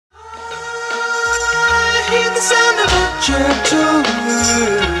sound of a gentle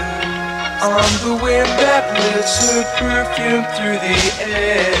word on the wind that lifts her perfume through the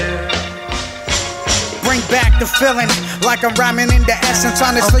air. Bring back the feeling, like I'm rhyming in the essence.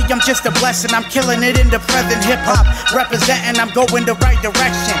 Honestly, I'm just a blessing. I'm killing it in the present. Hip-hop representing, I'm going the right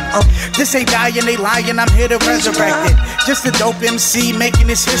direction. This ain't dying, they lying, I'm here to resurrect it. Just a dope MC making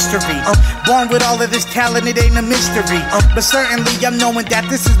this history. Born with all of this talent, it ain't a mystery. But certainly I'm knowing that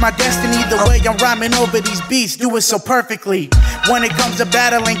this is my destiny. The way I'm rhyming over these beats, do it so perfectly. When it comes to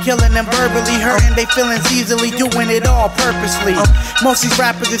battling, killing them verbally, hurting they feelings easily, doing it all purposely. Most these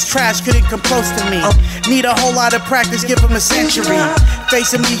rappers is trash, couldn't come close to me. Need a whole lot of practice, give them a century.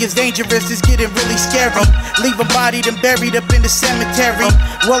 Facing me is dangerous, it's getting really scary. Leave them bodied and buried up in the cemetery.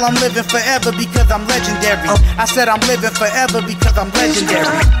 Well, I'm living forever because I'm legendary. I said I'm living forever because I'm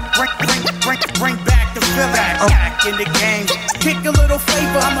legendary. Bring back the feeling, back in the game. Kick a little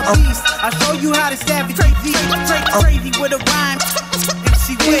flavor, I'm a beast. I'll show you how to savage crazy with a rhyme.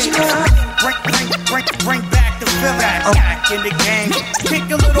 MC Wicks. Bring back the feeling, back in the game. Kick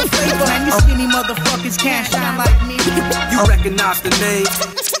a little flavor, and you skinny motherfuckers can't shine like me. You recognize the name?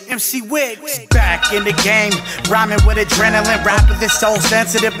 MC Wicks, back in the game, rhyming with adrenaline. Rappers is so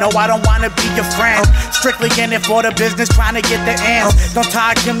sensitive, no, I don't wanna be your friend. Strictly in it for the business, trying to get the ends. Don't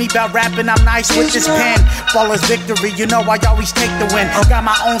talk to me about rapping, I'm nice with this pen. Flawless victory, you know I always take the win. Got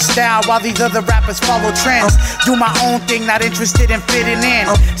my own style while these other rappers follow trends. Do my own thing, not interested in fitting in.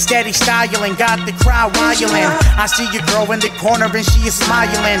 Steady styling, got the crowd wiling. I see your girl in the corner and she is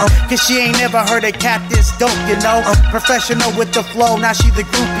smiling, cause she ain't never heard a cat this dope, you know. Professional with the flow, now she the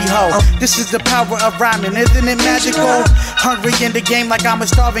groupie hoe. This is the power of rhyming, isn't it magical? Hungry in the game like I'm a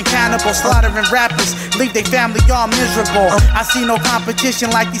starving cannibal. Slaughtering rappers, leave their family all miserable. I see no competition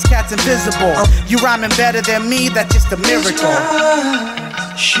like these cats invisible. You rhyming better than me, that's just a miracle.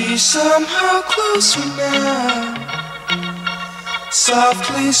 She's somehow closer now.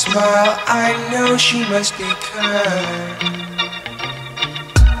 Softly smile, I know she must be kind.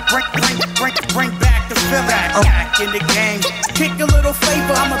 Bring back the feeling, back in the game. Kick a little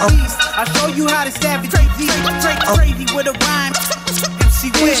flavor, I'm a beast. I'll show you how to savage crazy with a rhyme.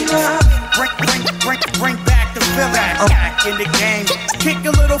 MC Wicks. Bring back the feeling, back in the game. Kick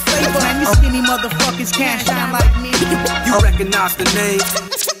a little flavor, and you skinny motherfuckers can't shine like me. You recognize the name?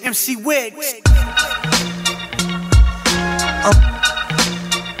 MC Wicks.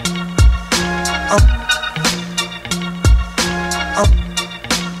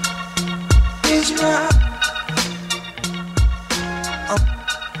 Is my